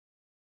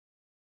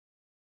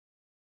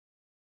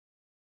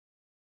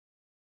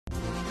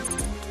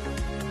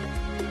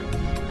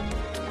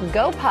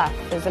Gopuff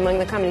is among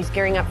the companies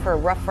gearing up for a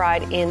rough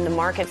ride in the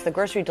markets. The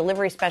grocery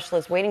delivery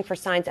specialist waiting for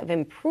signs of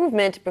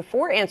improvement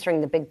before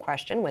answering the big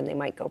question when they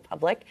might go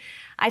public.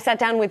 I sat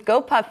down with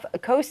Gopuff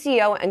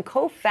Co-CEO and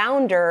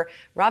co-founder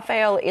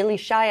Rafael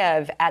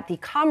Ilishayev at the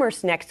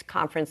Commerce Next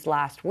conference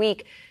last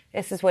week.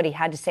 This is what he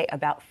had to say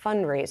about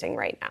fundraising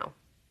right now.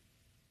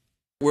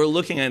 We're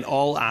looking at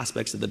all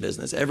aspects of the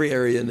business, every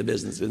area in the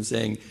business, and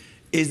saying,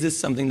 is this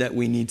something that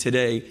we need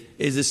today?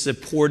 Is this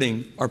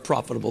supporting our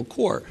profitable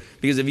core?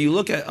 Because if you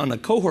look at on a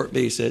cohort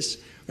basis,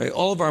 right,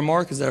 all of our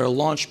markets that are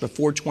launched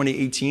before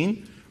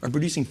 2018 are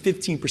producing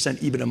 15%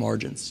 EBITDA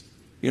margins,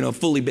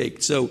 fully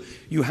baked. So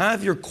you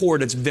have your core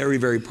that's very,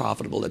 very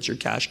profitable. That's your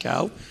cash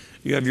cow.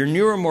 You have your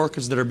newer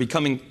markets that are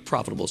becoming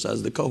profitable. So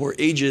as the cohort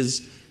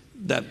ages,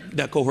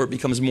 that cohort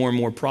becomes more and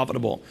more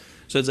profitable.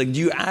 So it's like, do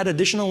you add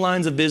additional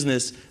lines of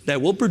business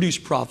that will produce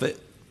profit,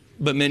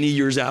 but many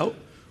years out?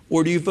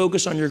 Or do you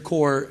focus on your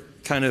core,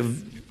 kind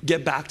of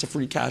get back to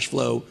free cash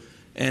flow,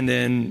 and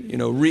then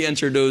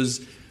re-enter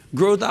those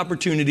growth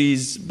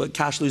opportunities, but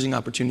cash-losing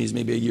opportunities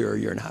maybe a year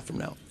and a half from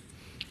now?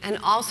 And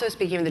also,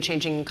 speaking of the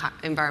changing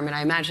environment,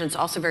 I imagine it's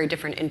also very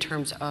different in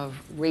terms of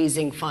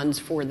raising funds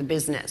for the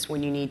business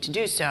when you need to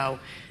do so.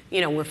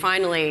 We're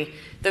finally,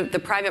 the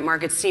private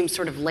market seems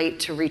sort of late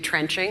to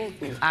retrenching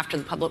after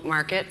the public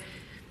market.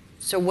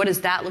 So what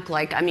does that look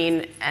like? I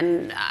mean,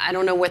 and I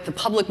don't know what the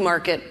public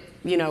market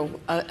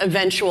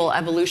eventual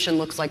evolution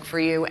looks like for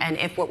you, and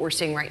if what we're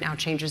seeing right now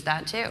changes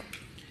that too.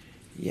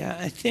 Yeah,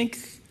 I think,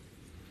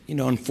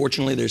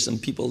 unfortunately, there's some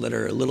people that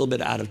are a little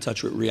bit out of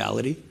touch with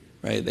reality,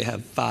 right? They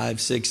have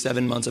 5, 6,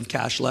 7 months of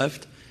cash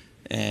left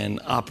and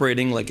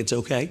operating like it's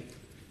okay,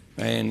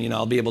 right? And,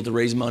 I'll be able to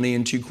raise money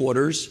in 2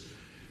 quarters,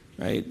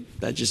 right?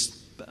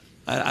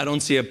 I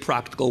don't see a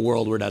practical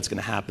world where that's going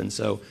to happen.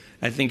 So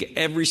I think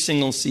every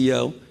single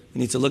CEO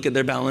needs to look at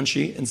their balance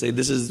sheet and say,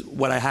 this is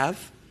what I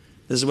have.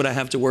 This is what I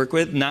have to work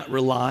with, not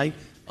rely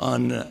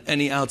on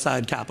any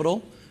outside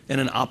capital, and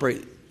then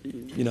operate,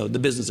 the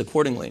business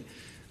accordingly.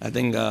 I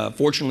think,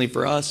 fortunately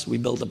for us, we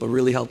built up a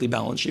really healthy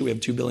balance sheet. We have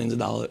 $2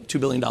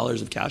 billion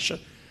of cash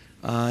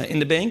in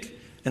the bank,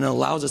 and it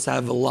allows us to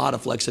have a lot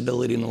of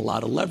flexibility and a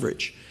lot of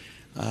leverage.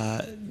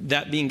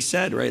 That being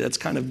said, right, that's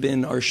kind of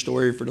been our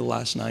story for the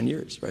last 9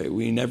 years, right?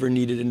 We never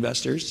needed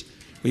investors.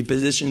 We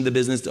positioned the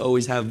business to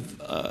always have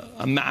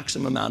a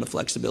maximum amount of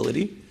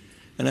flexibility.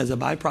 And as a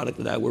byproduct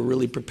of that, we're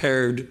really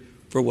prepared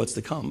for what's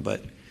to come.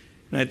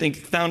 And I think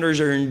founders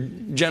are,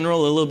 in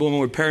general, a little bit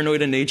more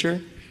paranoid in nature.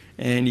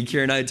 And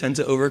Yakir and I tend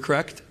to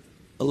overcorrect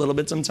a little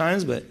bit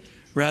sometimes, but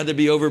rather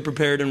be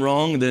overprepared and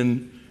wrong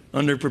than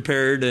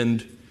underprepared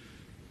and,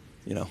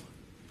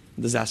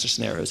 disaster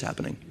scenarios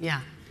happening.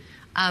 Yeah.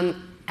 And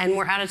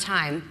we're out of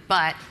time,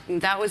 but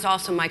that was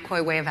also my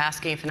coy way of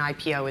asking if an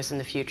IPO is in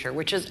the future,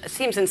 which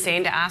seems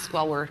insane to ask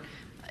while we're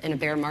in a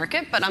bear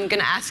market, but I'm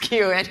going to ask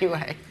you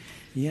anyway.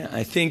 Yeah,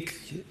 I think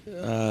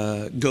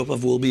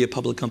Gopuff will be a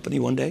public company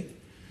one day.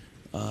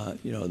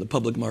 The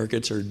public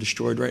markets are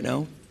destroyed right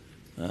now.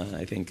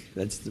 I think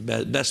that's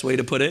the best way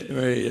to put it,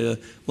 right? A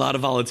lot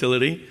of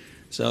volatility.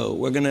 So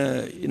we're going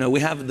to,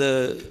 we have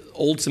the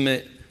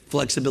ultimate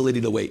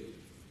flexibility to wait.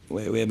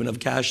 We have enough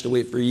cash to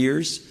wait for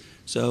years.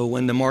 So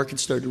when the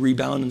markets start to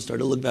rebound and start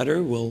to look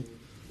better, we'll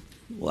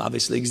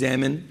obviously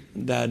examine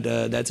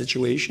that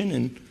situation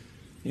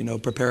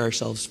and, prepare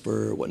ourselves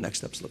for what next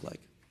steps look like.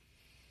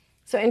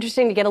 So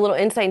interesting to get a little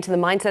insight into the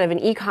mindset of an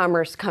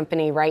e-commerce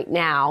company right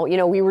now.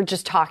 We were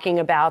just talking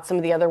about some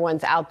of the other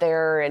ones out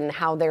there and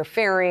how they're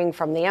faring,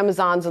 from the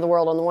Amazons of the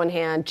world on the one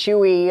hand,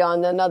 Chewy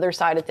on the other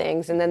side of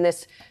things, and then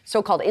this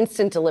so-called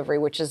instant delivery,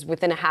 which is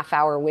within a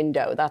half-hour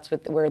window. That's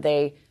where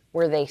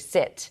they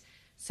sit.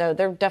 So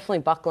they're definitely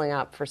buckling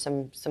up for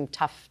some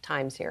tough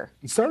times here.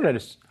 It started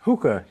as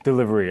hookah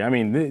delivery. I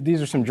mean, these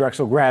are some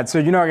Drexel grads, so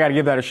I got to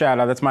give that a shout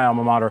out. That's my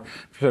alma mater.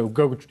 So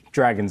go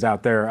Dragons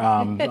out there,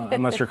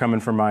 unless you're coming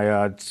from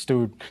my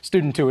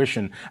student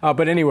tuition.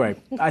 But anyway,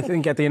 I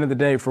think at the end of the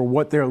day, for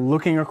what they're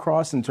looking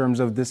across in terms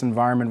of this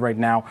environment right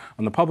now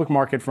on the public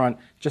market front,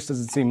 just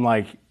doesn't seem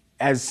like,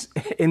 as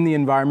in the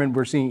environment,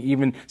 we're seeing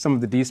even some of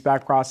the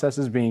de-SPAC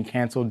processes being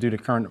canceled due to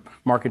current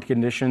market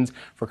conditions.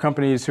 For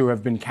companies who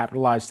have been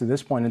capitalized to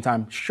this point in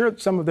time, sure,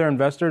 some of their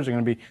investors are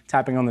going to be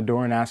tapping on the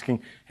door and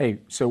asking, hey,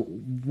 so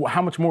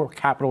how much more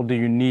capital do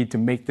you need to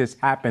make this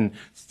happen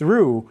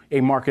through a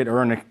market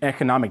or an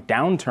economic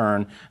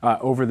downturn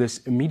over this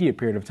immediate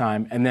period of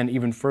time? And then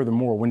even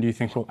furthermore, when do you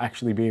think we'll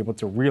actually be able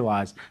to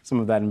realize some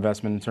of that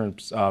investment in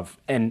terms of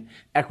an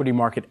equity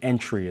market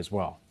entry as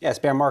well? Yes,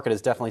 bear market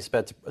has definitely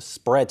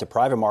spread to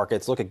private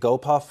markets. Look at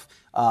Gopuff,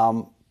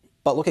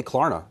 but look at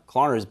Klarna.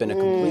 Klarna has been a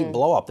complete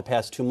blow up the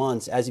past 2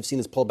 months. As you've seen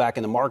this pullback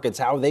in the markets,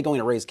 how are they going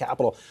to raise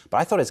capital? But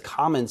I thought his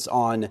comments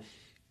on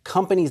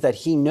companies that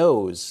he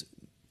knows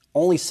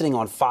only sitting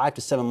on 5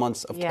 to 7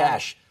 months of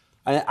cash.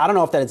 I don't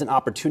know if that is an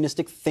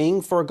opportunistic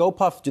thing for a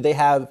Gopuff. Do they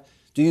have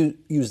Do you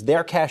use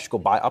their cash to go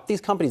buy up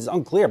these companies? It's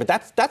unclear, but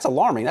that's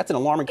alarming. That's an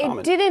alarming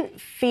comment. It didn't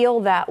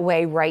feel that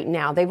way right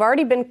now. They've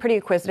already been pretty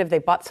acquisitive. They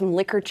bought some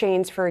liquor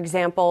chains, for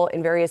example,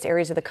 in various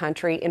areas of the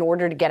country in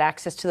order to get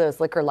access to those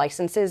liquor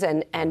licenses,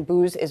 and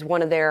booze is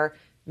one of the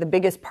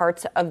biggest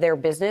parts of their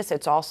business.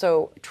 It's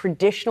also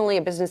traditionally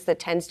a business that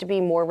tends to be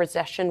more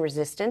recession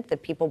resistant,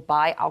 that people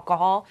buy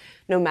alcohol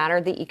no matter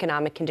the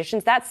economic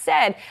conditions. That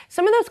said,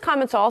 some of those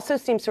comments also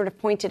seem sort of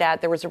pointed at.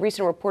 There was a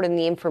recent report in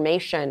The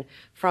Information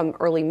from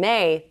early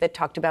May that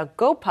talked about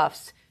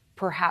Gopuff's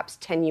perhaps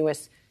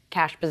tenuous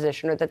cash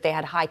position, or that they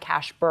had high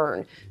cash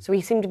burn. So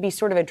he seemed to be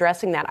sort of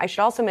addressing that. I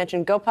should also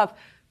mention Gopuff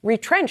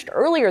retrenched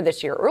earlier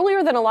this year,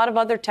 earlier than a lot of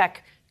other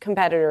tech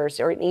competitors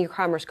or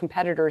e-commerce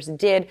competitors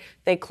did.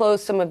 They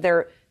closed some of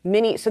their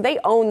so they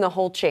own the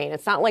whole chain.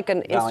 It's not like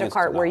an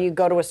Instacart where you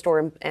go to a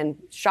store and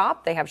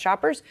shop. They have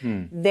shoppers.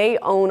 They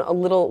own a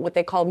little, what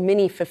they call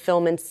mini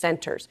fulfillment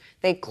centers.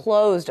 They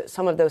closed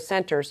some of those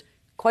centers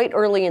quite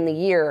early in the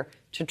year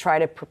to try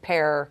to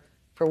prepare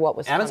for what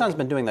was Amazon's coming.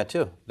 been doing that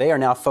too. They are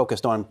now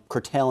focused on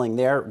curtailing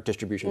their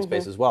distribution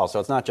space as well. So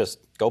it's not just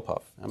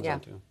GoPuff.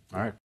 Amazon too. All right.